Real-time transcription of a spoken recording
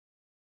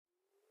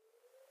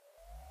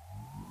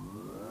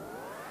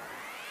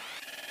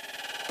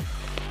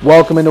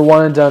Welcome into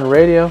One and Done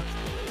Radio.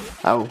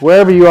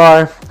 Wherever you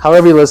are,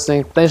 however you're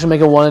listening, thanks for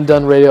making One and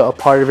Done Radio a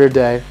part of your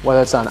day,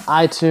 whether it's on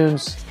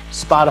iTunes,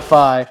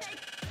 Spotify,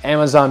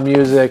 Amazon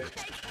Music,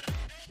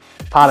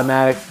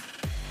 Podomatic,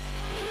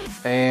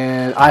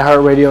 and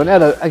iHeartRadio,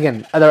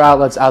 and other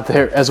outlets out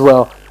there as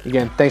well.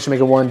 Again, thanks for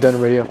making One and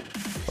Done Radio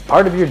a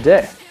part of your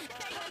day.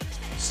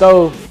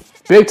 So,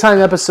 big time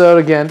episode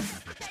again.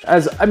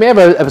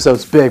 Every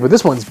episode's big, but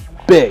this one's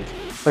big.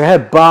 Like I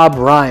had Bob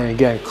Ryan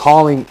again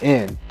calling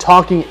in,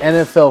 talking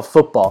NFL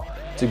football.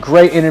 It's a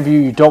great interview.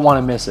 You don't want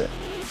to miss it.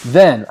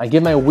 Then I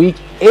give my Week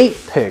 8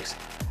 picks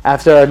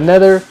after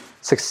another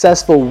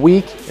successful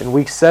week in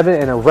Week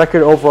 7 and a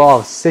record overall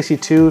of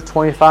 62,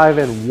 25,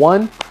 and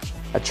 1.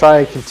 I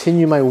try to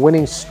continue my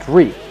winning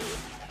streak.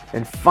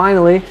 And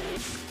finally,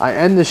 I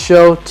end the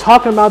show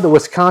talking about the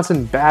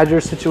Wisconsin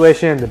Badgers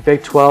situation in the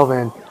Big 12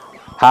 and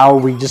how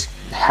we just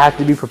have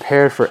to be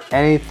prepared for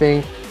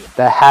anything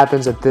that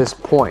happens at this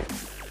point.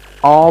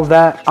 All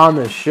that on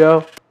the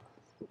show.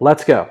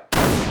 Let's go.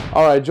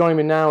 All right, joining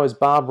me now is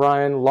Bob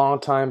Ryan,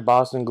 longtime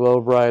Boston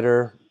Globe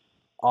writer,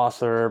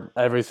 author,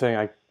 everything.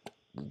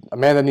 A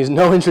man that needs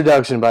no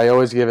introduction, but I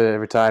always give it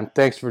every time.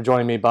 Thanks for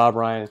joining me, Bob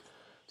Ryan,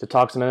 to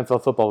talk some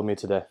NFL football with me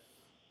today.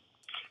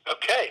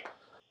 Okay.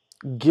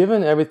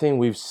 Given everything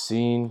we've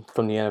seen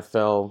from the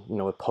NFL,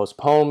 with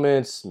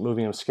postponements,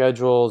 moving of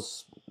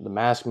schedules, the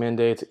mask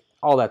mandates,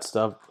 all that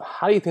stuff,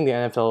 how do you think the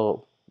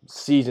NFL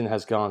season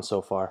has gone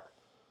so far?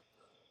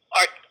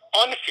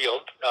 On the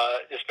field,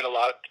 there's been a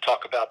lot to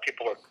talk about.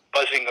 People are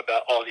buzzing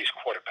about all these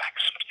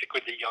quarterbacks,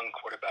 particularly the young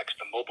quarterbacks,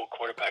 the mobile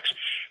quarterbacks,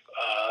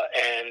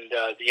 and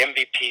the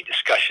MVP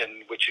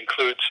discussion, which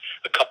includes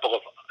a couple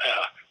of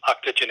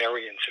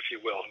octogenarians, if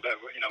you will.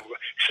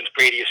 Since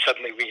Brady has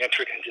suddenly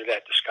re-entered into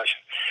that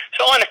discussion.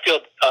 So on the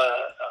field,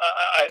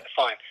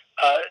 fine.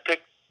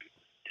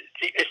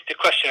 The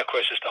question, of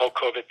course, is the whole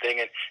COVID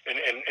thing, and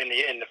in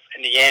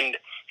the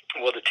end,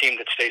 will the team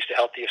that stays the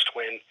healthiest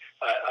win?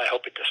 I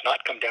hope it does not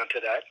come down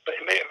to that, but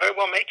it very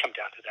well may come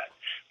down to that.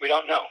 We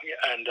don't know.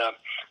 And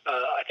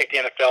I think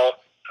the NFL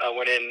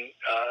went in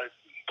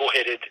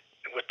bullheaded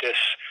with this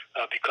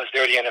because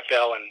they're the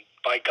NFL, and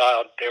by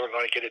God, they were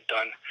going to get it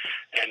done.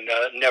 And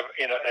never,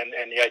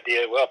 and the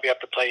idea, well, if we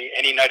have to play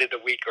any night of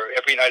the week or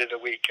every night of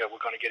the week, we're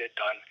going to get it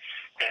done.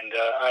 And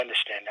I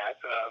understand that,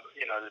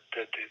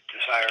 the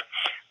desire.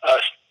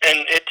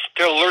 And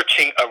they're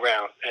lurching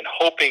around and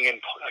hoping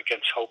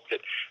against hope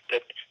that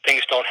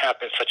things don't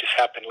happen, such as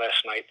happened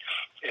last night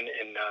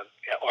in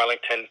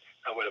Arlington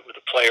with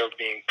a player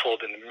being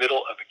pulled in the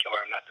middle of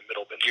or not the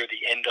middle, but near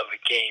the end of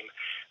a game,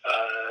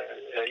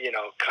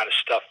 kind of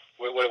stuff.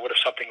 What if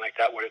something like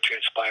that were to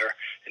transpire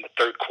in the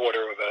third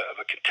quarter of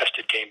a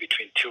contested game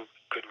between two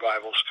good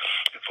rivals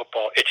in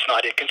football? It's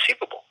not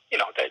inconceivable, as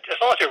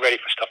long as they're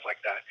ready for stuff like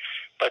that.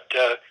 But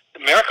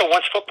America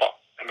wants football.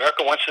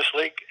 America wants this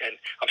league, and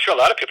I'm sure a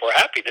lot of people are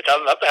happy that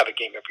they'd love to have a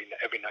game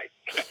every night.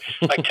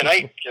 Like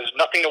tonight, there's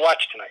nothing to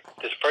watch tonight.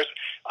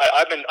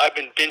 I've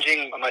been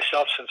binging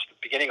myself since the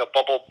beginning of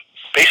bubble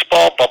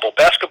baseball, bubble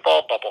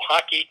basketball, bubble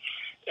hockey,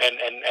 and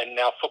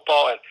now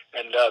football,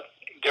 and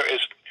there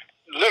is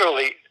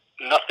literally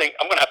nothing.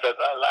 I'm going to have to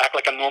act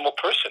like a normal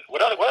person.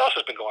 What else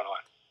has been going on?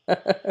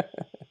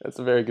 That's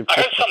a very good point.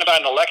 I heard something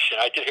about an election.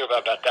 I did hear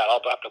about that.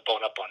 I'll have to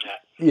bone up on that.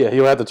 Yeah,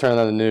 you'll have to turn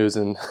on the news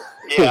and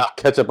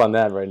catch up on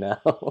that right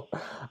now.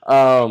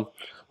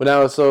 But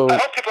now, I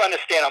hope people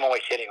understand I'm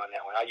always hitting on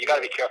that one. You got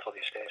to be careful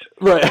these days.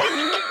 Right.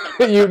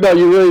 you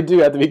really do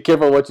have to be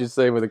careful what you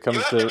say when it comes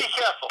to. You have to be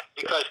careful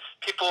because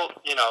people,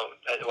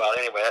 well,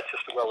 anyway, that's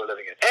just the world we're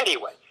living in.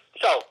 Anyway,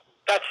 so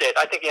that's it.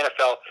 I think the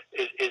NFL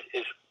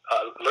is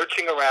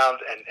lurching around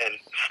and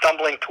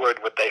stumbling toward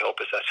what they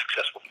hope is a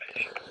successful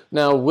finish.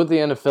 Now, with the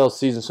NFL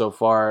season so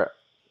far,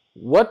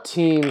 what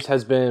team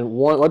has been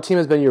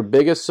your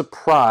biggest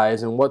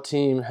surprise, and what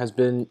team has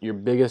been your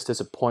biggest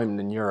disappointment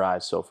in your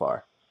eyes so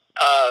far?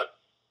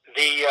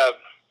 The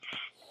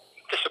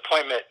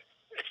disappointment.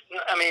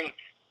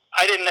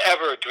 I didn't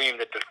ever dream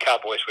that the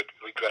Cowboys would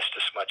regress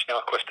this much. Now,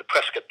 of course, the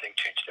Prescott thing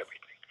changed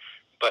everything.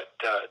 But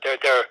they're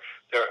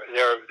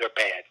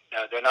bad.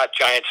 They're not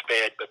Giants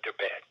bad, but they're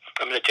bad.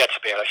 The Jets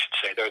bad, I should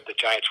say. The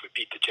Giants would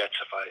beat the Jets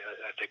if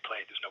they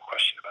played. There's no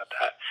question about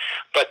that.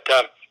 But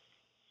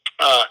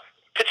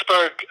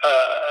Pittsburgh,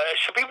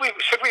 should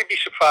we be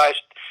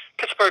surprised?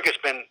 Pittsburgh has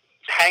been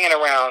hanging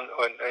around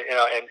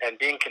and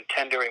being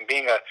contender and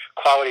being a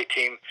quality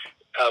team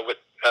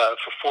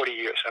for 40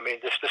 years.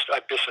 This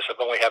business of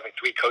only having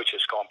three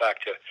coaches going back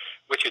to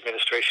which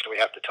administration we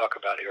have to talk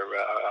about here.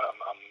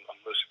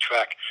 I'm losing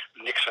track.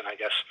 Nixon, I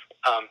guess,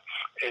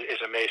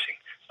 is amazing.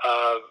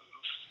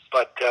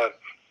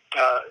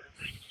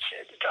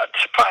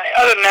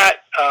 Other than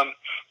that,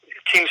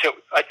 teams that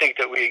I think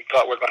that we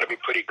thought were going to be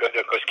pretty good,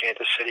 of course,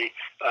 Kansas City.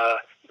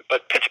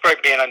 But Pittsburgh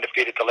being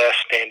undefeated, the last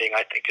standing,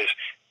 I think is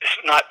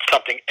not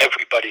something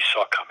everybody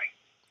saw coming.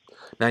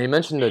 Now, you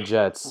mentioned the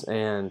Jets,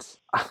 and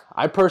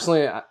I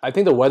personally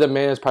think the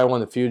weatherman is probably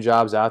one of the few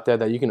jobs out there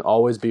that you can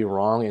always be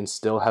wrong and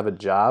still have a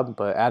job,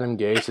 but Adam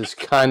Gase has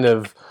kind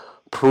of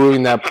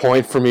proving that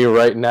point for me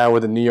right now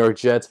with the New York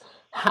Jets.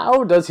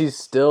 How does he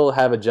still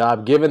have a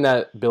job, given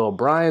that Bill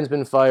O'Brien's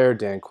been fired,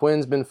 Dan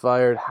Quinn's been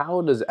fired?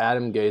 How does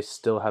Adam Gase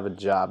still have a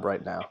job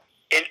right now?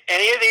 In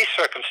any of these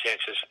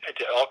circumstances,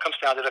 it all comes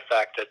down to the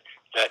fact that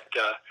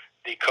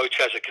the coach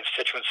has a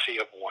constituency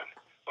of one,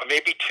 or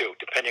maybe two,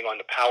 depending on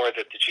the power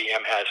that the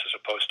GM has as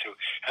opposed to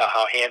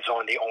how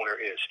hands-on the owner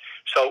is.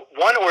 So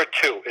one or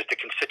two is the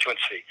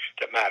constituency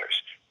that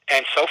matters.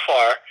 And so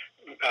far,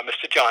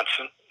 Mr.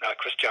 Johnson,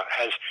 Chris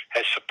Johnson,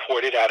 has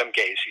supported Adam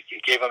Gase.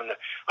 He gave him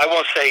I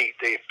won't say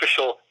the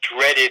official,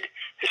 dreaded,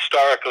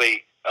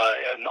 historically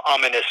an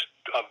ominous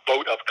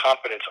vote of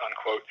confidence,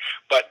 unquote,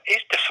 but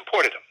he's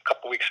supported him a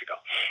couple weeks ago.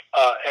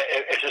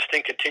 As this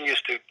thing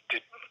continues to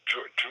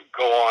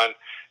go on,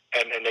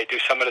 and they do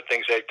some of the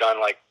things they've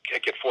done, like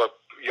get 4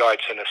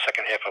 yards in the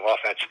second half of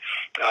offense,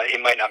 he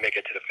might not make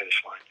it to the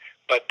finish line.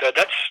 But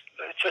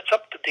it's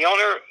up to the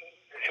owner.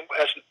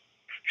 Has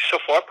so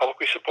far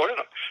publicly supported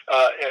him.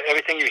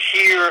 Everything you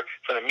hear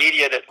from the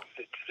media that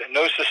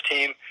knows this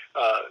team,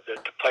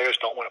 that the players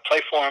don't want to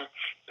play for him,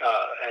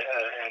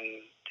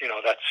 and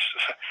that's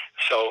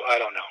so. I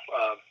don't know.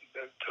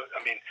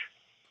 I mean,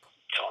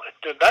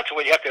 so that's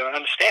what you have to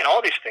understand.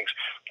 All these things.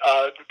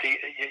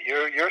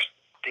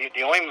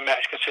 The only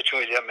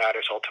constituency that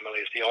matters ultimately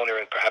is the owner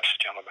and perhaps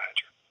the general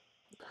manager.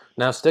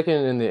 Now,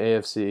 sticking in the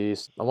AFC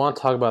East, I want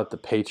to talk about the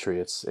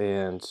Patriots.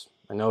 And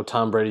I know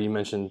Tom Brady, you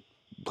mentioned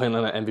playing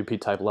on an MVP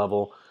type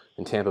level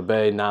in Tampa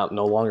Bay,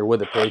 no longer with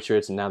the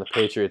Patriots, and now the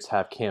Patriots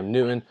have Cam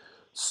Newton.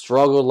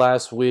 Struggled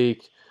last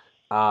week,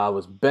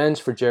 was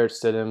benched for Jarrett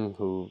Stidham,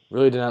 who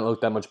really did not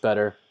look that much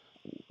better.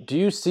 Do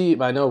you see,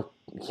 I know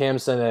Cam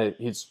said that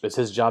it's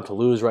his job to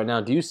lose right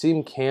now. Do you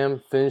see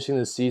Cam finishing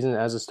the season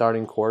as a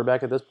starting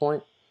quarterback at this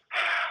point?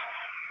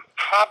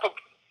 Probably.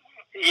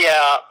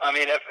 Yeah, I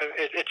mean,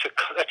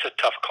 that's a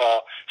tough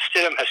call.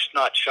 Stidham has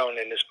not shown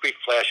in his brief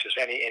flashes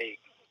any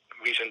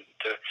reason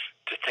to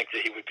think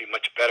that he would be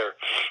much better.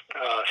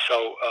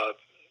 So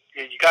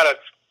you got to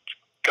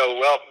go,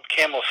 well,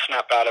 Cam will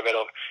snap out of it.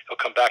 He'll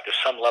come back to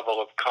some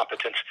level of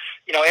competence.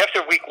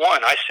 After week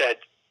 1, I said,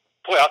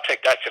 boy, I'll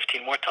take that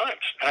 15 more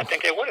times. And I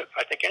think they would have.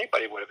 I think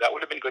anybody would have. That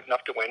would have been good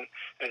enough to win.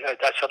 And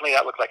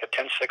that looked like a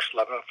 10-6,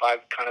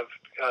 11-5 kind of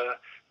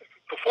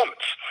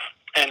performance.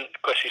 And,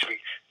 of course,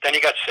 then he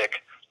got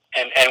sick.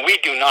 And we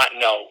do not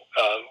know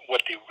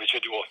what the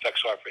residual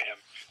effects are for him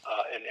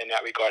in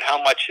that regard. How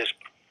much his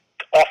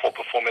awful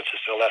performances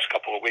the last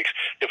couple of weeks.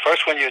 The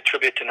first one you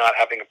attribute to not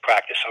having a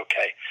practice,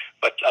 okay.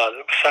 But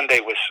Sunday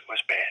was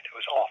bad. It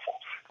was awful.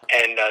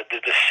 And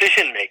the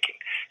decision making,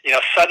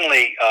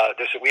 suddenly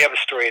we have a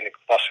story in the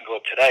Boston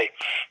Globe today,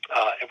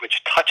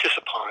 which touches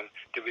upon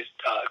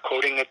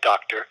quoting a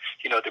doctor,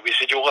 the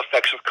residual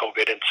effects of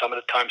COVID and some of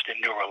the times the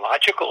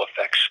neurological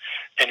effects.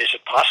 And is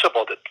it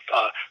possible that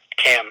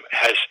Cam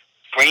has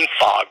brain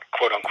fog,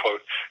 quote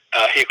unquote?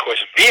 He, of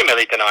course,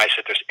 vehemently denies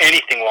that there's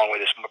anything wrong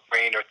with his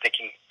brain or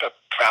thinking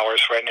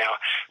prowess right now.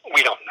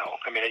 We don't know.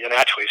 I mean,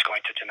 naturally, he's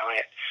going to deny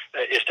it.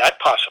 Is that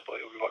possible?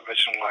 What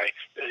reason why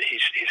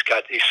he's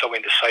so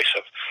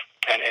indecisive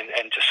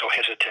and just so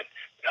hesitant?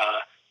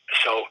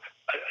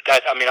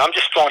 I'm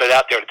just throwing it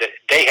out there that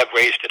they have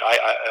raised it.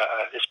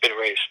 It's been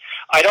raised.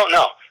 I don't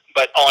know,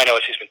 but all I know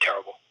is he's been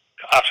terrible,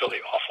 absolutely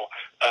awful.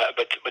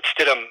 But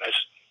Stidham is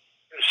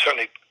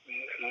certainly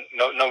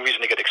no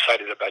reason to get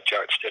excited about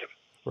Jarrett Stidham.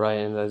 Right,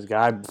 and as a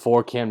guy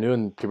before Cam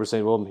Newton, people are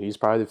saying, well, he's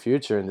probably the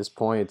future. And at this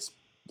point, it's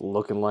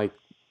looking like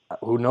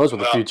who knows what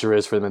the future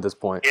is for them at this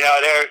point. Right.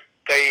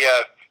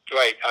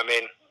 I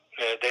mean,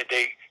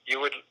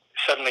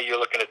 you're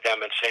looking at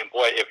them and saying,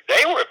 boy, if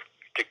they were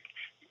to,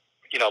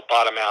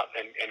 bottom out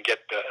and get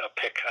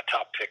a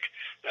top pick,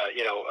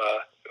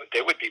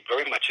 they would be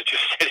very much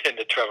interested in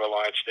the Trevor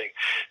Lawrence thing.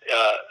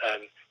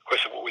 And of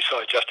course, what we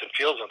saw at Justin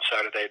Fields on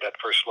Saturday, that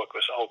first look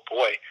was, oh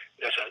boy,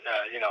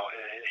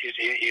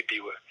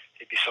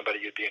 he'd be somebody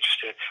you'd be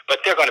interested in. But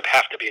they're going to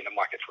have to be in the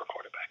market for a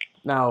quarterback.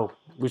 Now,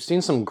 we've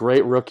seen some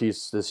great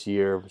rookies this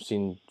year. We've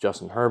seen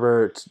Justin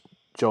Herbert,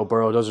 Joe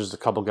Burrow. Those are just a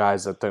couple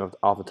guys that think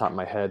off the top of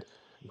my head.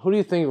 Who do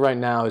you think right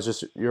now is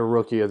just your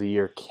Rookie of the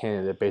Year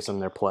candidate based on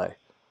their play?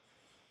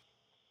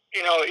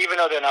 Even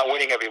though they're not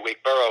winning every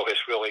week, Burrow has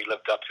really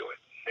lived up to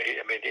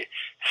it.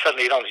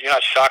 Suddenly you're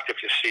not shocked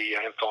if you see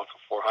him throwing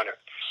for 400.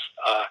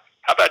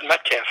 How about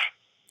Metcalf?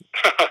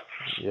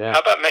 Yeah. How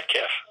about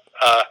Metcalf?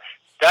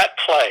 That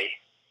play,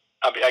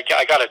 I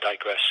got to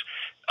digress.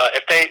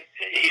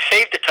 He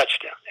saved the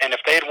touchdown, and if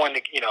they had won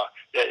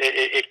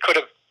it could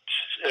have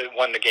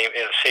won the game,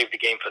 saved the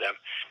game for them.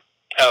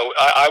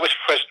 I was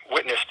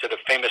witness to the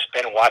famous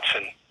Ben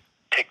Watson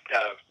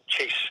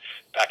chase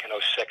back in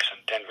 '06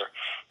 in Denver,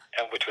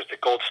 which was the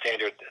gold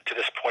standard to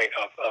this point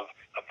of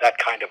that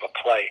kind of a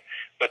play.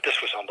 But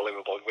this was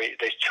unbelievable.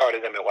 They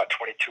charted him at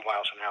 22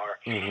 miles an hour.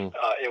 Mm-hmm.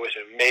 It was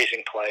an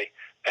amazing play,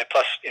 and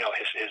plus,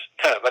 his.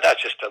 But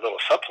that's just a little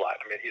subplot.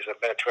 I mean, he's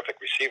been a terrific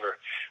receiver.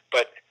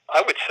 But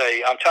I would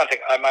say, I'm trying to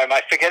think. Am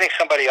I forgetting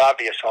somebody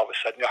obvious all of a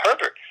sudden?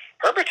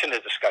 Herbert's in the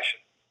discussion.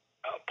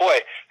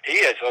 Boy,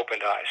 he has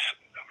opened eyes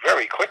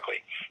very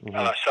quickly.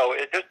 Mm-hmm.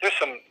 There's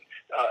some.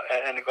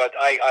 But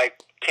I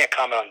can't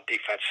comment on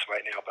defense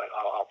right now. But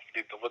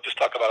we'll just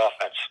talk about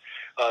offense.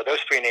 Those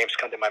three names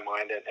come to my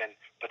mind,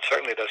 but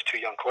certainly those two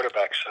young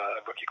quarterbacks,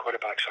 rookie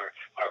quarterbacks, are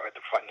at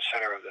the front and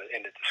center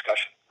in the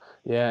discussion.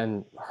 Yeah,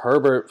 and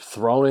Herbert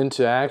thrown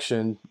into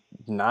action,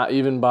 not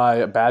even by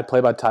a bad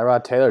play by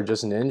Tyrod Taylor,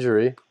 just an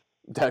injury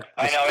that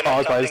was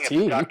caused by his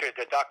team. If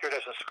the doctor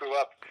doesn't screw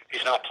up,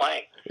 he's not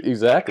playing.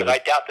 Exactly. Because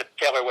I doubt that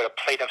Taylor would have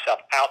played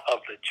himself out of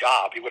the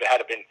job. He would have had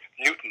to been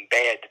Newton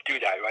bad to do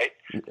that, right?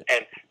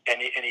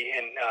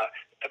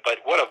 But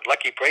what a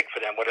lucky break for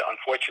them. What an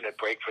unfortunate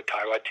break for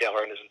Tyrod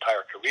Taylor in his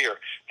entire career.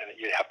 And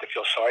you have to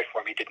feel sorry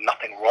for him. He did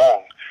nothing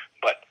wrong.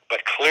 But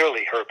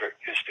clearly Herbert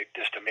is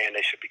the man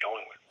they should be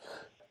going with.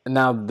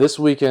 Now, this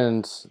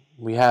weekend,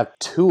 we have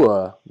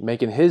Tua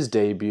making his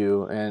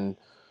debut, and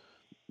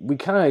we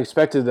kind of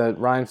expected that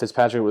Ryan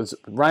Fitzpatrick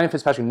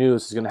knew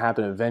this was going to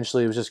happen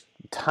eventually. It was just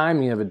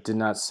timing of it did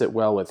not sit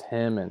well with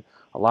him and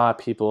a lot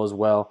of people as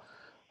well.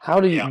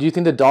 Do you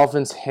think the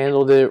Dolphins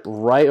handled it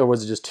right, or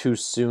was it just too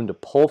soon to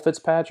pull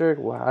Fitzpatrick?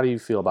 Well, how do you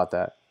feel about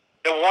that?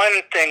 The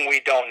one thing we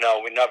don't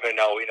know, we never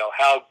know,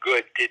 how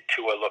good did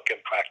Tua look in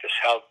practice?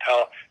 How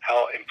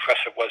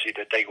impressive was he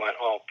that they went,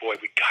 oh boy,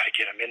 we got to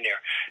get him in there.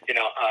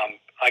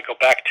 I go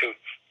back to,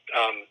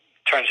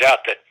 turns out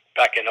that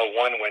back in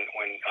 2001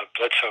 when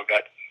Bledsoe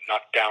got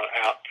knocked down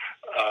out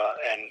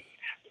and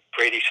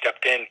Brady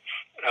stepped in,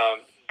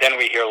 then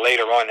we hear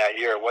later on that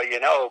year, well,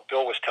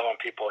 Bill was telling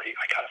people,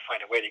 I got to find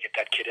a way to get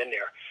that kid in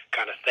there,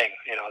 kind of thing.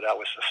 That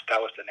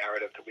was the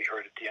narrative that we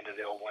heard at the end of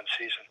the 2001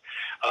 season.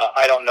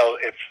 I don't know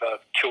if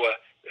Tua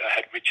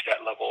had reached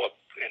that level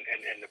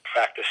in the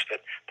practice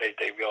that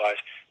they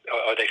realized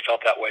or they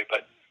felt that way,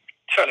 but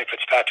certainly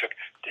Fitzpatrick,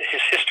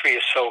 his history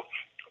is so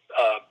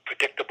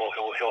predictable.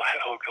 He'll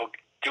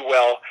do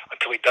well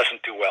until he doesn't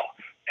do well.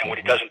 And when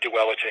he doesn't do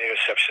well, it's an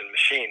interception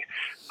machine.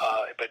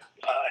 But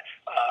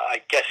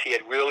I guess he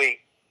had really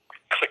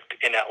clicked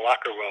in that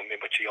locker room,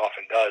 which he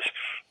often does,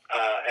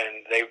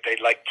 and they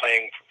liked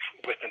playing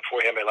with and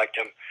for him. They liked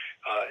him.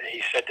 He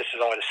said this is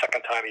only the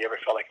second time he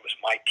ever felt like it was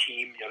my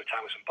team. The other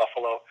time was in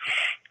Buffalo,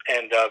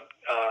 and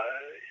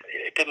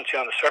it didn't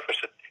seem on the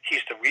surface that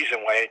he's the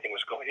reason why anything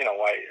was going.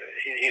 Why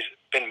he's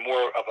been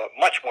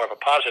much more of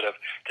a positive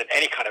than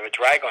any kind of a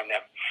drag on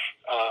them,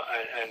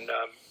 and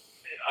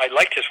I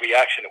liked his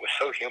reaction. It was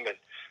so human.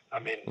 I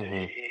mean,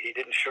 he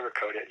didn't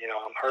sugarcoat it.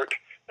 I'm hurt.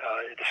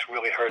 This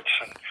really hurts,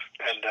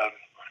 and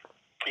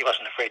he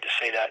wasn't afraid to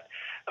say that.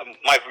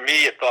 My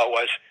immediate thought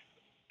was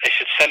they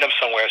should send him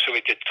somewhere so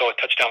he could throw a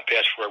touchdown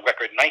pass for a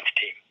record ninth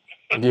team.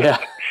 Yeah.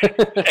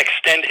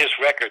 Extend his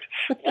record.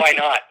 Why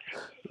not?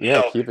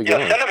 Yeah, keep it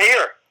going. Send him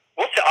here.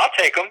 I'll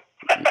take him.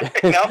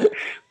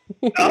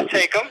 I'll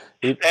take him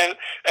and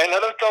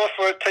let him throw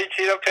for a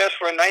touchdown pass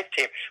for a ninth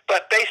team.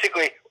 But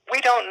basically, we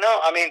don't know.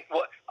 I mean,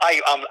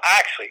 I'm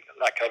actually,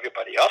 like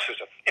everybody else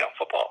who's a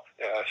football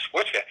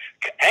sports fan,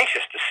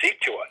 anxious to see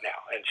Tua now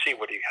and see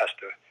what he has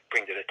to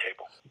bring to the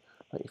table.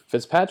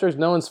 Fitzpatrick's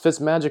known as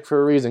Fitzmagic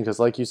for a reason because,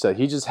 like you said,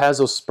 he just has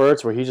those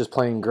spurts where he's just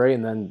playing great,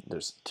 and then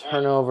there's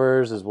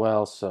turnovers as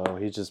well. So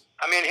he just.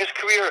 I mean, his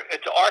career,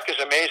 the arc is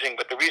amazing,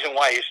 but the reason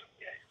why he's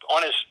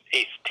on his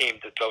eighth team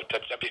to throw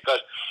touchdowns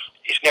because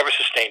he's never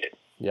sustained it.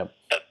 Yep.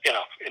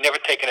 Never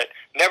taken it,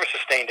 never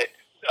sustained it.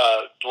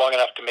 Long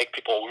enough to make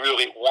people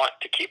really want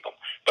to keep him,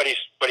 but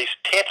he's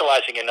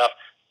tantalizing enough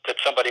that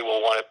somebody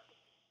will want to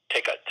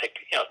take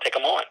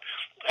him on.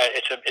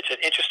 It's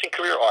an interesting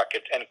career arc,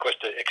 and of course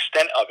the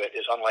extent of it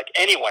is unlike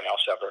anyone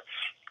else ever.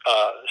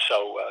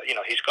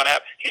 He's going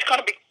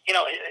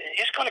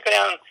to go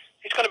down.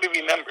 He's going to be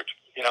remembered.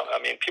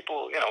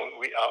 People.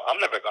 I'm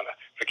never going to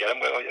forget him.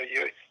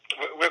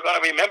 We're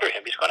going to remember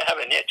him. He's going to have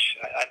a niche.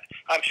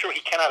 I'm sure he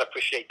cannot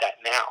appreciate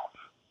that now,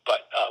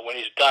 but when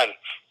he's done.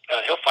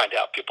 He'll find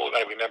out. People are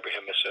going to remember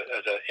him as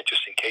an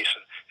interesting case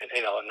and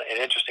an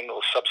interesting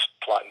little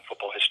subplot in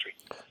football history.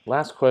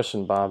 Last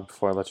question, Bob,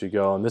 before I let you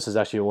go, and this is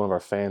actually one of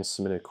our fans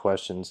submitted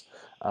questions.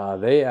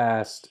 They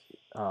asked,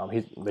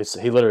 he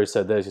literally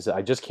said this. He said,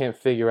 "I just can't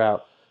figure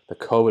out the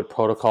COVID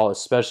protocol,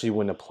 especially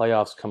when the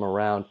playoffs come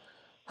around.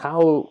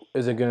 How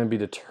is it going to be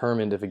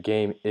determined if a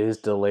game is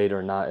delayed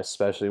or not,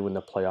 especially when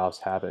the playoffs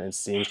happen? It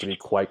seems to be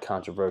quite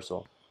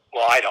controversial."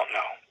 Well, I don't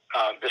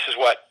know. This is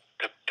what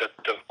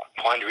the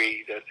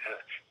quandary that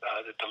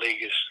the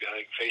league is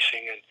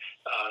facing, and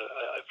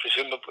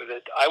presumably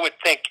that I would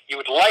think you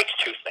would like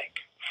to think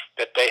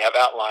that they have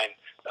outlined,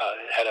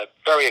 had a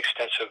very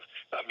extensive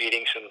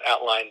meetings and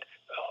outlined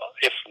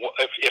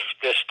if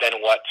this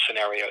then what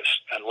scenarios,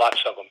 and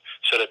lots of them,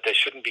 so that they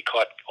shouldn't be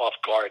caught off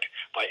guard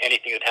by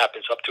anything that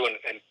happens up to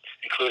and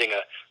including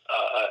a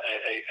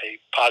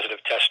positive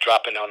test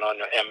dropping on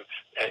M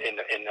in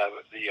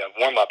the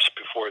warm-ups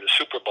before the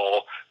Super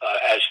Bowl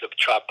as the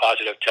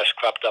positive test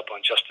cropped up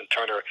on Justin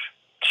Turner,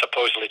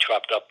 supposedly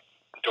cropped up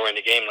during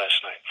the game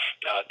last night,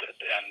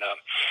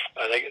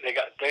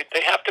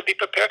 they have to be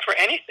prepared for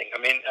anything. I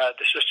mean,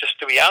 this is just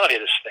the reality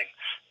of this thing.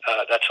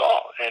 That's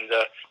all. And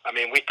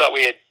we thought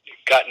we had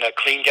gotten a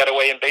clean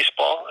getaway in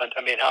baseball. And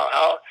I mean,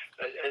 I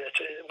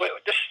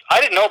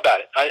didn't know about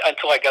it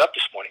until I got up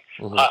this morning.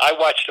 I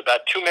watched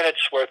about 2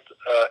 minutes worth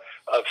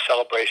of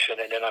celebration,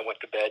 and then I went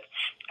to bed,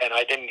 and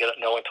I didn't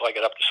know until I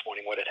got up this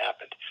morning what had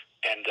happened.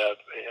 And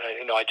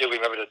I do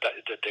remember that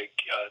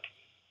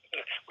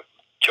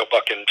Joe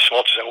Buck and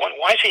Smoltz said,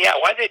 "Why is he out?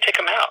 Why did they take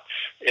him out?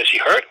 Is he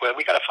hurt? Well,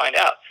 we got to find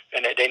out."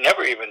 And they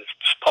never even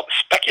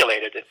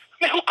speculated. I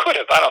mean, who could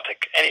have? I don't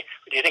think any.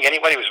 Do you think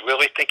anybody was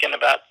really thinking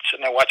about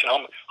sitting there watching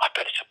home? I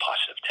bet it's a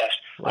positive test.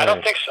 Right. I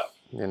don't think so.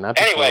 Yeah,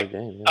 not anyway, the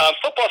game, yeah.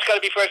 Football's got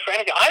to be for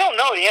anything. I don't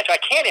know the answer. I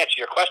can't answer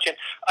your question.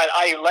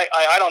 I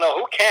don't know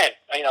who can.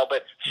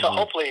 But so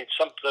hopefully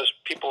some of those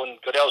people in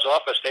Goodell's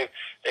office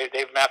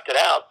they've mapped it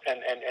out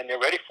and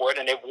they're ready for it,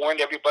 and they've warned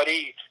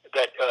everybody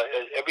that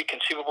every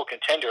conceivable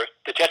contender.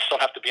 The Jets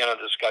don't have to be in a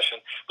discussion,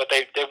 but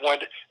they've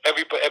warned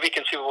every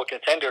conceivable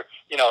contender.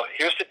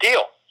 Here's the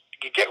deal.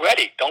 You get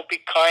ready. Don't be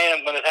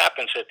crying when it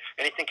happens.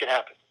 Anything can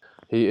happen.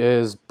 He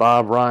is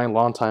Bob Ryan,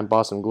 longtime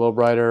Boston Globe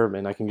writer,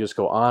 and I can just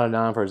go on and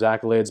on for his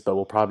accolades, but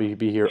we'll probably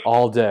be here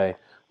all day.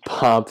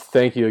 Bob,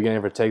 thank you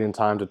again for taking the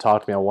time to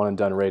talk to me on One and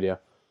Done Radio.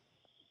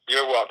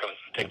 You're welcome.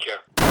 Take care.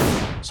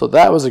 So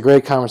that was a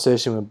great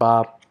conversation with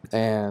Bob,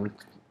 and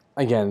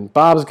again,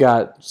 Bob's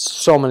got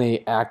so many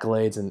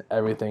accolades and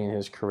everything in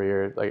his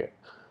career.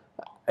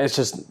 There's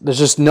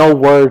just no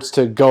words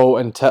to go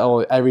and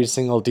tell every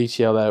single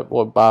detail that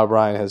what Bob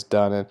Ryan has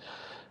done, and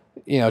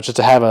just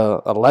to have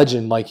a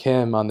legend like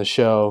him on the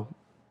show,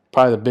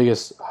 probably the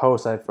biggest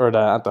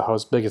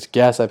biggest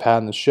guest I've had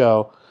on the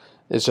show,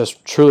 is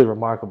just truly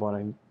remarkable, and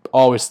I'm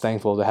always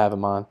thankful to have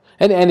him on,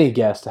 and any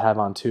guest to have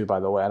on too. By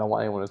the way, I don't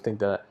want anyone to think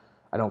that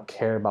I don't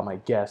care about my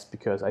guests,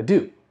 because I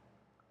do.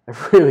 I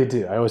really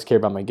do. I always care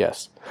about my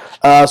guests.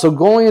 So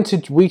going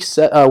into week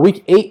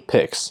 8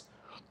 picks.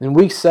 In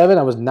week 7,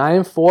 I was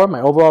 9-4. My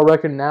overall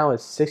record now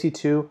is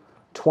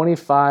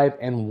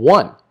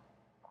 62-25-1.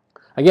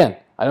 Again,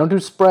 I don't do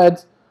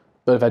spreads,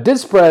 but if I did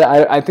spread,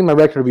 I think my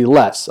record would be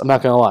less. I'm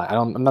not gonna lie.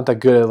 I'm not that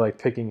good at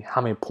picking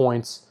how many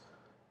points.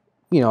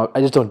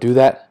 I just don't do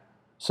that.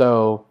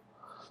 So,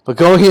 but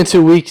going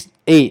into week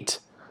 8,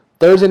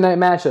 Thursday night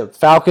matchup,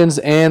 Falcons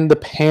and the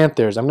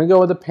Panthers. I'm gonna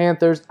go with the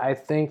Panthers. I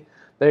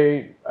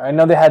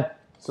know they had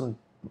some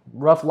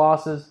rough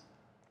losses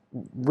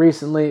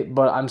recently,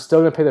 but I'm still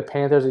going to pick the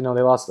Panthers. They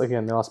lost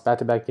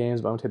back-to-back games,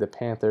 but I'm going to take the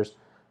Panthers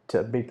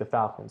to beat the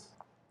Falcons.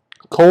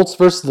 Colts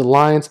versus the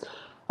Lions.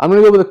 I'm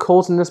going to go with the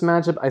Colts in this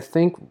matchup. I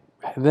think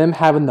them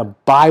having the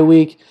bye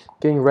week,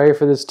 getting ready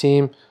for this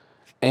team,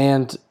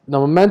 and the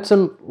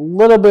momentum a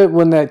little bit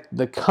when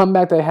the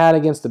comeback they had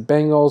against the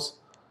Bengals,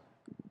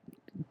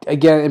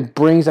 again,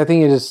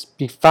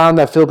 he found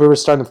that Philip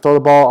Rivers starting to throw the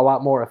ball a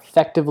lot more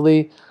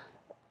effectively.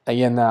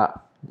 Again,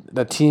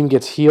 the team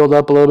gets healed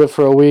up a little bit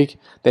for a week.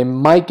 They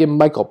might get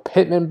Michael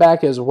Pittman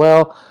back as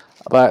well.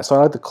 So I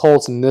like the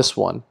Colts in this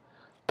one.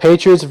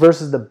 Patriots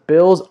versus the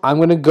Bills. I'm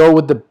going to go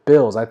with the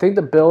Bills. I think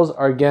the Bills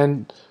are,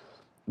 again,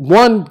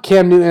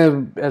 Cam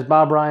Newton, as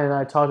Bob Ryan and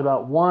I talked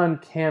about,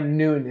 Cam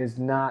Newton is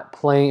not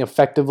playing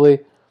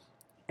effectively.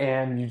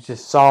 And you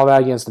just saw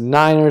that against the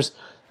Niners.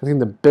 I think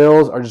the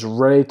Bills are just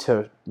ready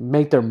to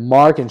make their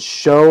mark and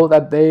show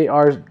that they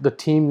are the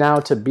team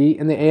now to beat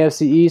in the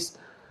AFC East.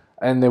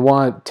 And they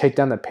want to take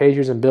down the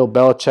Patriots and Bill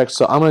Belichick.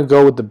 So I'm going to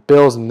go with the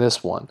Bills in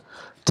this one.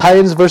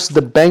 Titans versus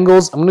the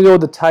Bengals. I'm going to go with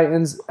the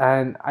Titans.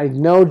 And I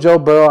know Joe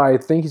Burrow, I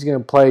think he's going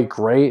to play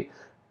great.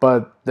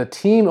 But the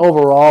team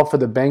overall for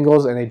the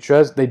Bengals, and they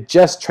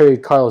just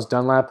traded Carlos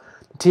Dunlap.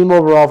 The team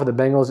overall for the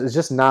Bengals is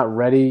just not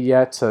ready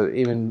yet to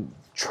even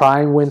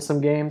try and win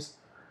some games.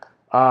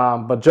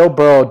 But Joe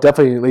Burrow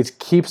definitely at least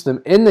keeps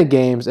them in the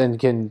games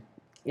and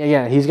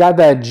he's got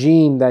that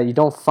gene that you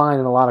don't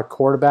find in a lot of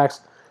quarterbacks.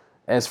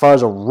 As far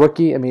as a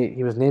rookie,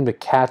 he was named a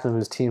captain of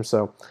his team,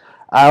 so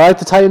I like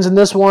the Titans in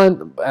this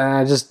one.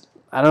 And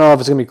I don't know if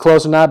it's going to be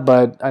close or not,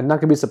 but I'm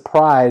not going to be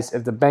surprised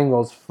if the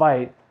Bengals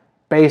fight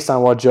based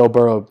on what Joe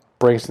Burrow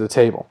brings to the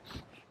table.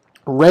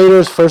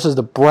 Raiders versus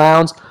the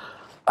Browns.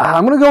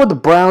 I'm going to go with the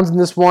Browns in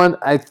this one.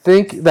 I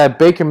think that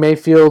Baker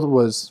Mayfield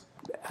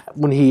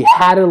when he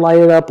had to light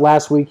it up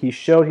last week, he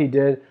showed he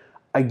did.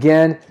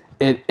 Again,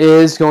 it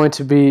was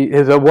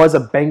a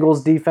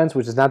Bengals defense,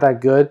 which is not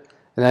that good.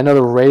 And I know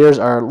the Raiders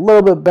are a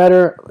little bit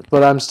better,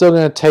 but I'm still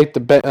going to take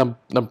the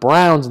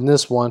Browns in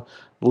this one,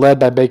 led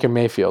by Baker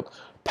Mayfield.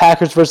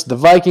 Packers versus the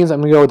Vikings.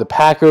 I'm going to go with the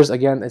Packers.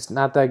 Again, they're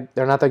not that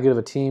good of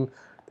a team.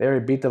 They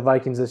already beat the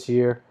Vikings this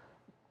year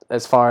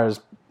as far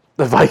as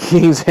the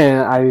Vikings,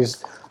 and I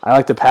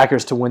like the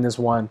Packers to win this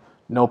one,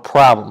 no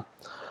problem.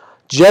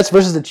 Jets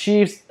versus the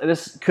Chiefs.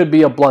 This could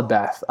be a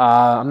bloodbath.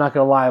 I'm not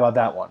going to lie about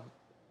that one.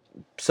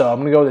 So I'm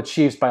going to go with the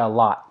Chiefs by a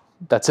lot.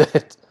 That's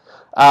it.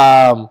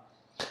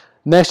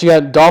 Next, you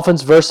got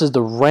Dolphins versus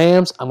the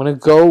Rams. I'm going to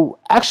go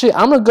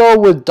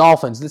with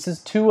Dolphins. This is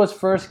Tua's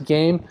first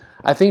game.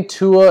 I think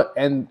Tua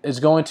is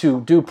going to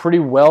do pretty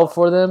well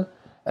for them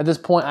at this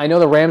point. I know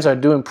the Rams are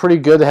doing pretty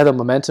good. They have the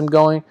momentum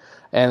going,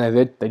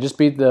 and they just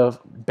beat the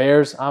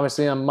Bears,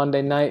 obviously, on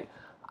Monday night.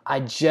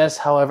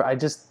 However, I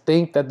just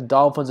think that the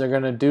Dolphins are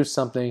going to do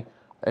something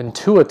in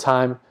Tua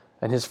time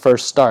in his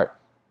first start.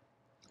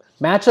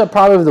 Matchup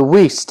probably of the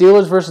week,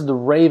 Steelers versus the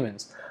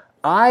Ravens.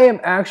 I am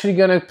actually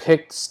going to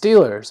pick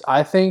Steelers.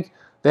 I think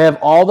they have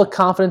all the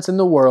confidence in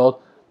the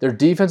world. Their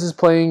defense is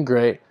playing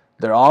great.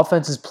 Their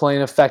offense is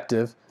playing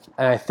effective.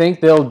 And I think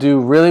they'll do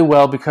really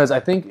well because I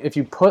think if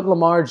you put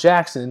Lamar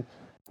Jackson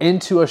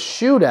into a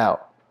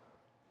shootout,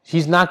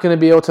 he's not going to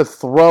be able to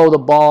throw the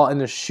ball in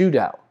the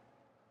shootout.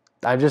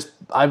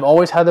 I've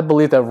always had the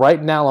belief that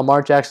right now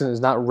Lamar Jackson is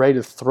not ready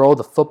to throw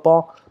the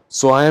football,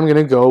 so I am going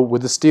to go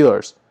with the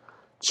Steelers.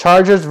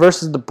 Chargers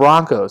versus the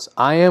Broncos.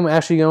 I am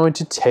actually going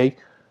to take,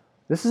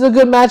 this is a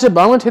good matchup,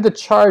 but I'm going to take the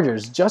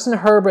Chargers. Justin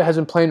Herbert has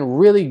been playing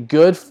really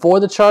good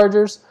for the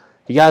Chargers.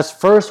 He got his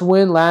first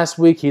win last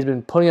week. He's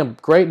been putting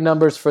up great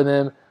numbers for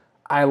them.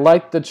 I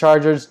like the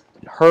Chargers.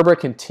 Herbert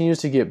continues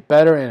to get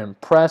better and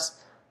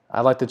impress.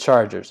 I like the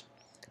Chargers.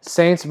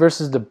 Saints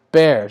versus the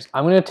Bears.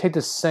 I'm going to take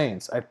the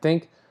Saints. I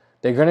think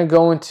they're going to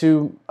go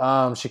into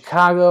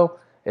Chicago.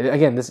 And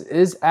again, this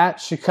is at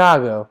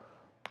Chicago,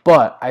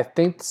 but I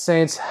think the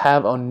Saints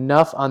have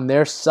enough on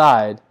their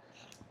side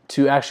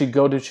to actually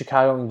go to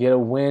Chicago and get a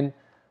win.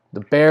 The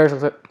Bears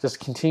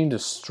just continue to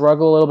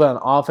struggle a little bit on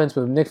offense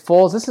with Nick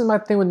Foles. This is my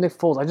thing with Nick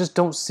Foles. I just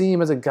don't see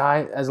him as a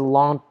guy, as a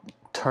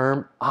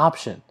long-term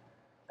option.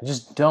 I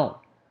just don't.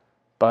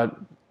 But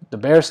the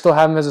Bears still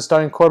have him as a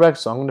starting quarterback,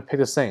 so I'm going to pick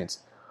the Saints.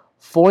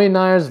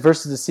 49ers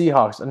versus the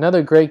Seahawks.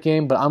 Another great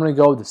game, but I'm going to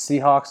go with the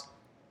Seahawks.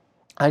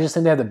 I just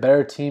think they have the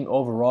better team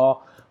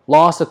overall.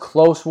 Lost a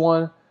close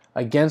one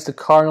against the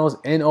Cardinals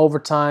in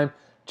overtime.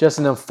 Just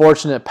an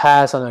unfortunate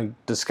pass on a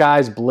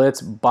disguised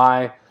blitz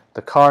by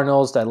the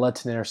Cardinals that led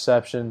to an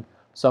interception.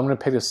 So I'm going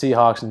to pick the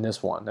Seahawks in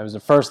this one. That was the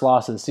first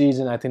loss of the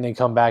season. I think they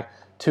come back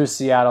to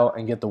Seattle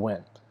and get the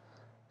win.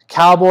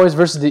 Cowboys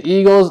versus the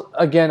Eagles.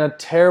 Again, a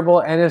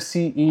terrible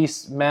NFC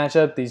East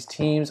matchup. These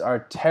teams are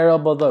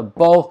terrible. They're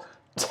both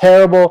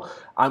terrible.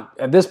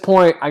 At this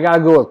point, I got to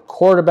go with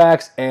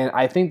quarterbacks, and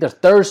I think the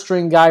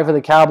third-string guy for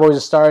the Cowboys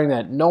is starting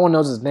that no one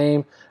knows his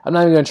name. I'm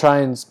not even going to try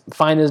and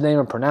find his name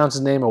or pronounce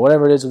his name or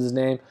whatever it is with his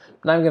name. I'm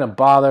not even going to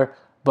bother,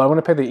 but I'm going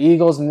to pick the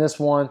Eagles in this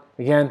one.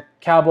 Again,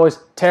 Cowboys,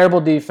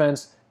 terrible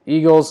defense.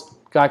 Eagles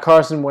got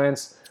Carson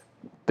Wentz,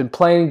 been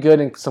playing good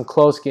in some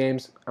close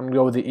games. I'm going to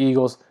go with the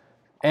Eagles.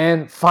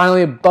 And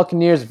finally,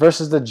 Buccaneers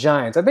versus the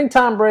Giants. I think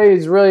Tom Brady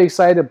is really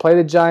excited to play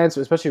the Giants,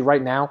 especially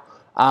right now.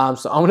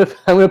 So I'm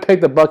gonna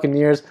pick the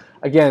Buccaneers.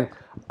 Again,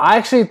 I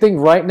actually think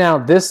right now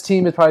this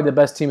team is probably the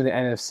best team in the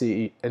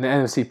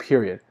NFC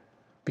period.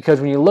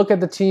 Because when you look at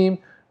the team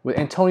with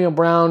Antonio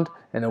Brown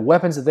and the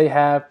weapons that they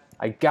have,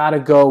 I gotta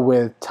go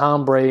with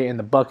Tom Brady and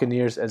the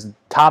Buccaneers as the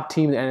top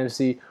team in the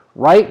NFC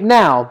right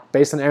now,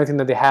 based on everything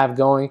that they have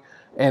going.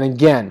 And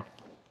again,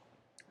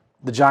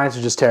 the Giants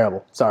are just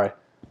terrible. Sorry,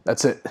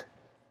 that's it.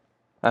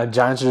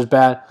 Giants are just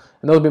bad,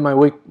 and those will be my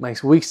week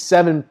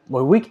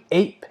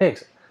 8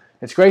 picks.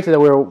 It's great that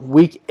we're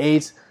week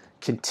 8,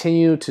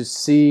 continue to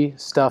see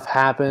stuff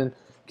happen,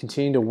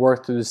 continue to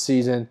work through the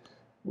season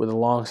with a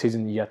long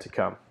season yet to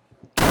come.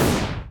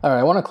 All right,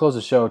 I want to close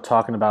the show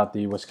talking about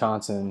the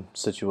Wisconsin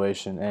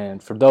situation.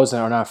 And for those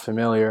that are not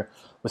familiar,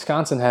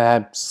 Wisconsin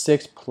had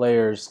 6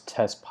 players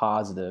test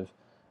positive,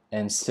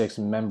 and 6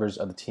 members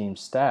of the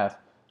team's staff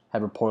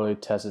have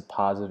reportedly tested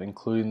positive,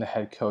 including the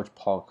head coach,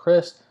 Paul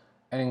Chryst,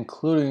 and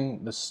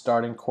including the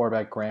starting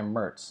quarterback, Graham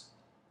Mertz.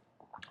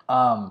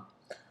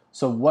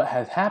 So what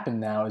has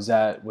happened now is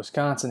that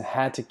Wisconsin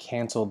had to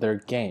cancel their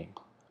game.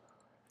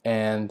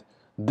 And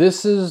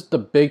this is the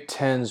Big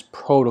Ten's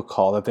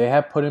protocol that they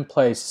have put in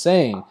place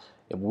saying,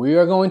 if we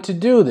are going to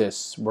do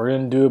this, we're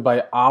going to do it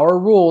by our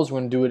rules, we're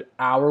going to do it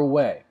our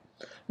way.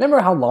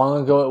 Remember how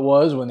long ago it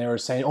was when they were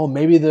saying, oh,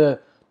 maybe the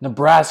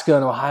Nebraska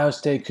and Ohio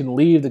State could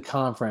leave the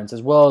conference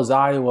as well as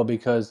Iowa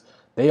because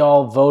they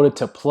all voted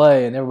to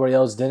play and everybody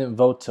else didn't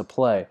vote to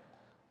play.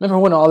 Remember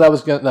when all that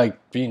was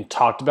being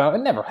talked about?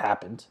 It never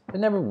happened. It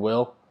never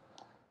will.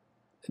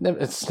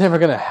 It's never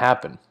going to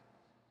happen.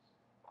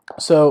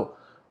 So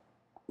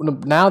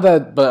now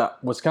that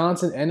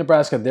Wisconsin and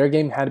Nebraska, their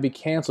game had to be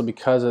canceled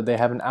because they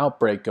have an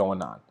outbreak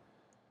going on.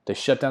 They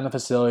shut down the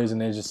facilities and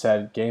they just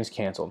said, game's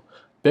canceled.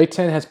 Big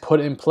Ten has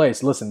put in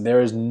place, listen, there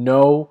is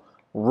no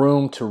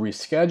room to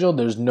reschedule.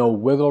 There's no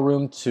wiggle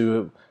room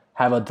to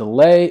have a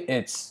delay.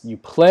 It's you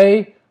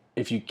play.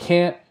 If you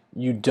can't,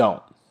 you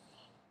don't.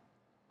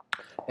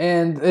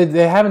 And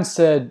they haven't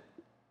said,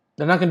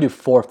 they're not going to do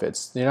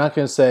forfeits. They're not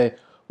going to say,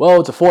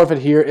 well, it's a forfeit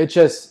here. It's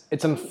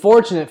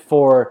unfortunate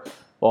for,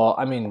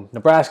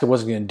 Nebraska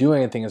wasn't going to do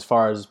anything as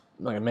far as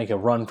make a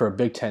run for a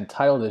Big Ten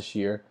title this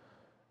year.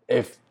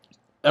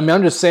 I'm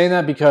just saying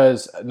that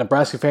because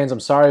Nebraska fans,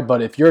 I'm sorry,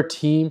 but if your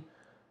team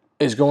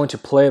is going to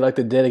play like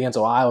they did against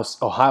Ohio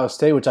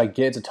State, which I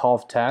get it's a tall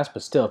task,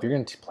 but still, if you're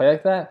going to play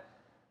like that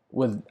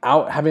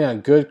without having a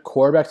good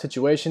quarterback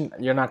situation,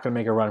 you're not going to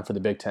make a run for the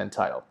Big Ten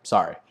title.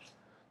 Sorry.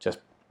 Just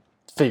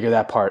figure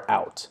that part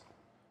out.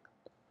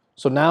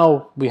 So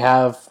now we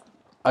have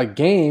a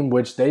game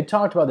which they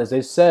talked about this.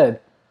 They said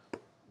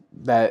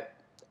that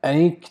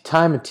any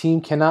time a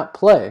team cannot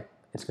play,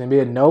 it's going to be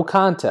a no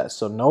contest.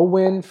 So no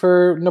win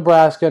for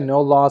Nebraska,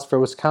 no loss for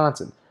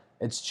Wisconsin.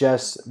 It's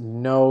just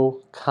no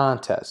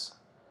contest.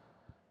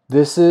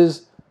 And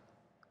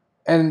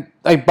And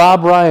like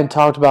Bob Ryan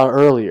talked about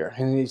earlier,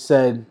 and he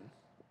said,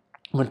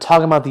 when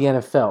talking about the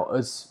NFL,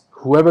 it's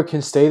whoever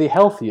can stay the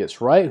healthiest,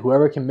 right?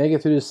 Whoever can make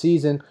it through the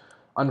season.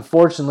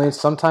 Unfortunately,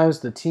 sometimes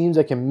the teams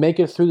that can make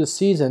it through the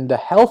season, the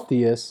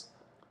healthiest,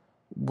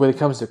 when it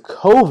comes to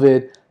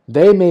COVID,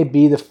 they may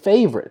be the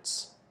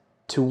favorites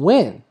to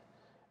win.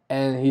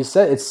 And he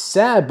said it's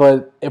sad,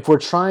 but if we're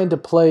trying to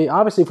play,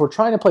 obviously, if we're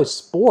trying to play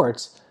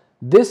sports,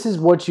 this is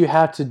what you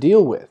have to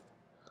deal with.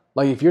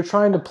 Like if you're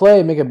trying to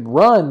play, make a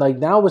run, like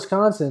now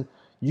Wisconsin,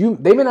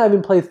 they may not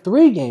even play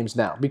 3 games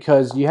now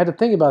because you had to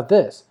think about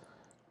this.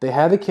 They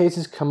had the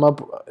cases come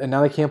up, and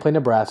now they can't play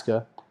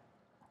Nebraska.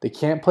 They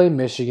can't play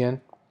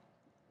Michigan.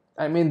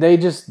 I mean,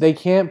 they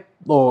can't.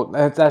 Well,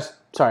 that's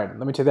sorry.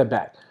 Let me take that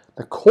back.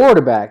 The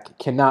quarterback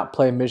cannot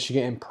play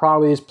Michigan, and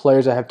probably his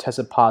players that have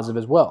tested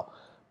positive as well.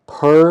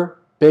 Per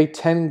Big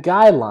Ten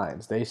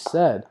guidelines, they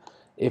said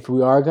if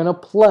we are going to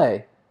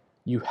play,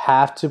 you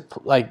have to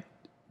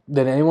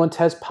that anyone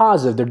tests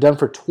positive, they're done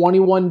for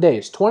 21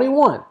 days.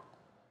 21.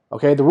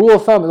 Okay, the rule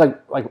of thumb,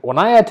 like when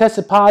I had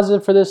tested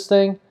positive for this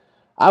thing,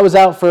 I was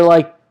out for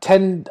like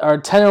 10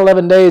 or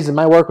 11 days, and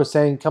my work was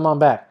saying, come on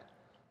back.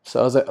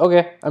 So I was like,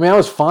 okay. I mean, I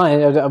was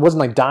fine. I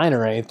wasn't like dying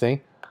or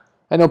anything.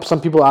 I know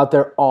some people out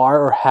there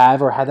are or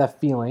have or had that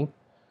feeling.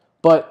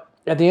 But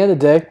at the end of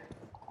the day,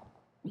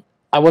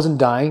 I wasn't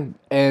dying,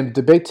 and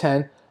the Big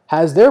Ten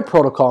has their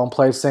protocol in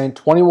place saying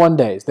 21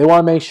 days. They want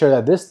to make sure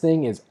that this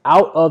thing is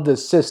out of the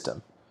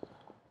system.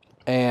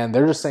 And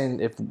they're just saying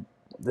if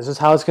this is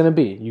how it's going to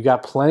be. You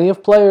got plenty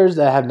of players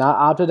that have not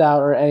opted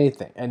out or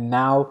anything, and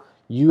now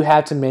you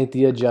had to make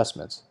the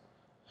adjustments.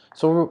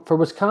 So for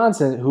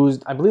Wisconsin, who's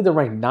I believe they're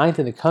ranked 9th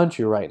in the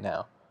country right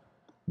now,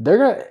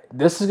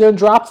 this is going to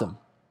drop them.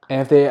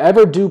 And if they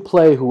ever do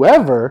play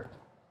whoever,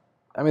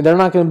 I mean they're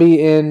not going to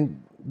be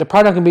in. They're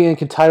probably not going to be in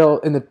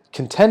the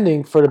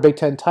contending for the Big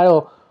Ten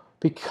title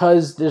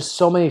because there's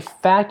so many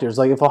factors.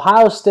 Like if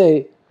Ohio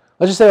State,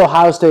 let's just say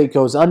Ohio State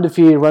goes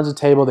undefeated, runs the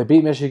table, they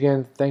beat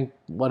Michigan,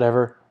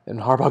 whatever, and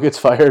Harbaugh gets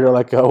fired or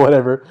let go,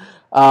 whatever.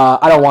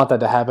 I don't want that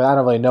to happen. I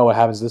don't really know what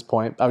happens at this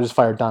point. I would just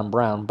fire Don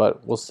Brown,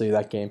 but we'll see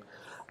that game.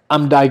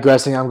 I'm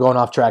digressing. I'm going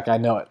off track. I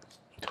know it.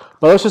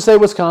 But let's just say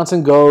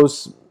Wisconsin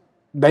goes,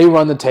 they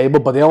run the table,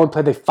 but they only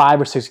play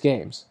 5 or 6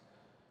 games.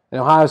 And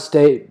Ohio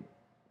State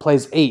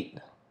plays 8.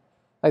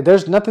 Like,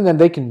 there's nothing that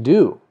they can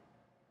do.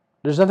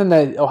 There's nothing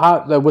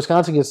that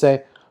Wisconsin can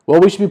say, well,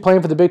 we should be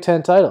playing for the Big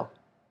Ten title.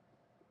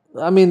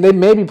 I mean,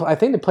 I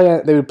think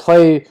they would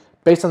play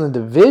based on the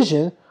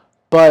division,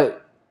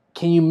 but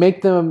can you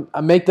make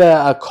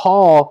that a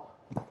call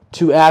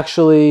to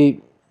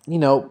actually,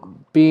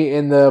 be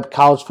in the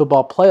college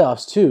football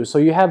playoffs too? So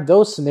you have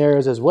those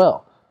scenarios as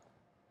well.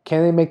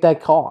 Can they make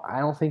that call? I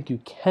don't think you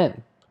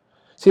can.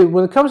 See,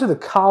 when it comes to the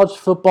college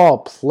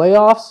football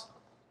playoffs,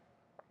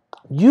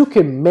 you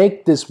can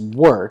make this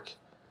work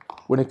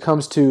when it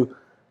comes to,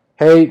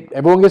 hey,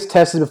 everyone gets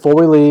tested before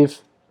we leave.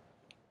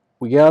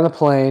 We get on the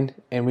plane,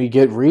 and we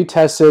get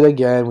retested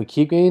again. We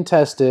keep getting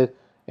tested,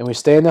 and we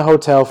stay in the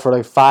hotel for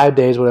like 5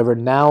 days, whatever.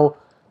 Now,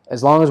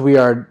 as long as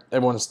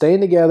everyone's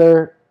staying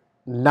together,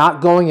 not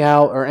going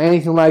out or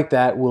anything like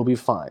that, we'll be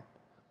fine.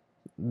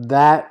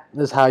 That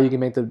is how you can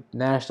make the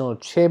national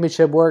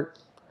championship work.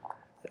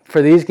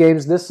 For these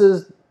games, this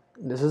is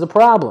a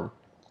problem.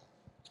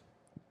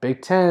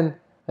 Big Ten,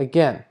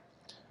 again,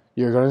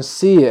 you're going to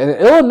see it. And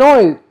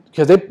Illinois,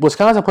 because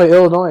Wisconsin played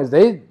Illinois,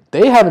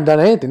 they haven't done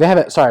anything. They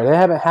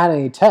haven't had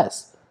any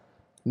tests.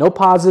 No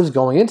positives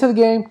going into the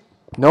game,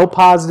 no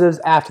positives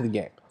after the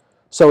game.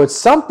 So it's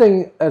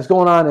something that's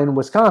going on in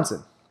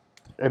Wisconsin,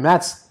 and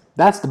that's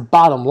the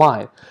bottom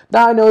line.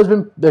 Now I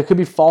know there could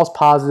be false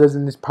positives,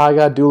 and he's probably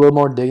got to do a little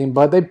more digging.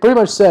 But they pretty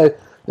much said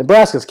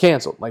Nebraska's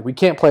canceled. Like, we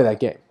can't play that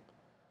game.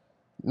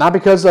 Not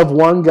because of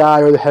one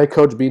guy or the head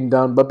coach being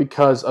done, but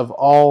because of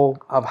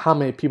how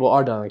many people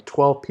are done. Like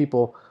 12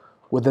 people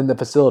within the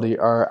facility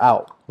are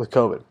out with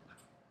COVID.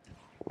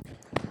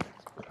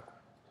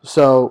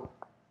 So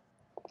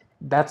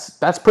that's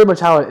pretty much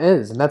how it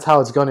is, and that's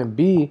how it's going to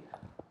be.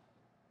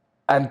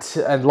 And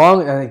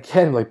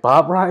again, like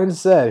Bob Ryan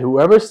said,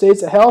 whoever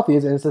stays the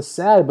healthiest, and it's a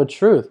sad but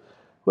truth,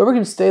 whoever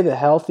can stay the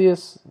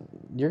healthiest,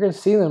 you're going to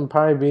see them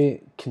probably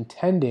be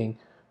contending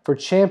for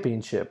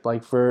championship,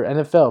 like for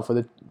NFL, for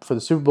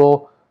the Super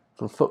Bowl,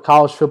 for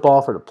college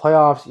football, for the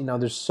playoffs.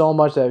 There's so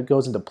much that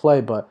goes into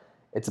play, but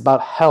it's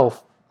about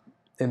health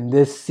in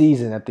this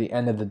season at the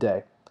end of the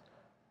day.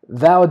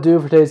 That would do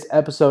it for today's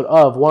episode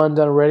of One and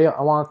Done Radio.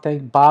 I want to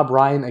thank Bob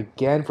Ryan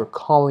again for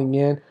calling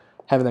in,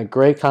 having a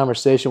great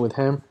conversation with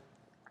him.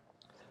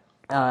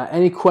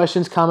 Any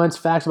questions, comments,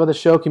 facts about the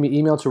show can be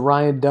emailed to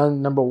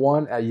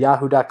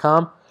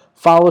ryandunn1@yahoo.com.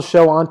 Follow the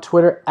show on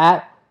Twitter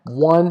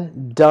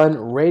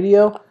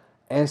 @OneDoneRadio,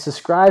 and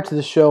subscribe to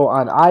the show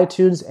on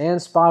iTunes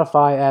and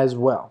Spotify as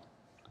well.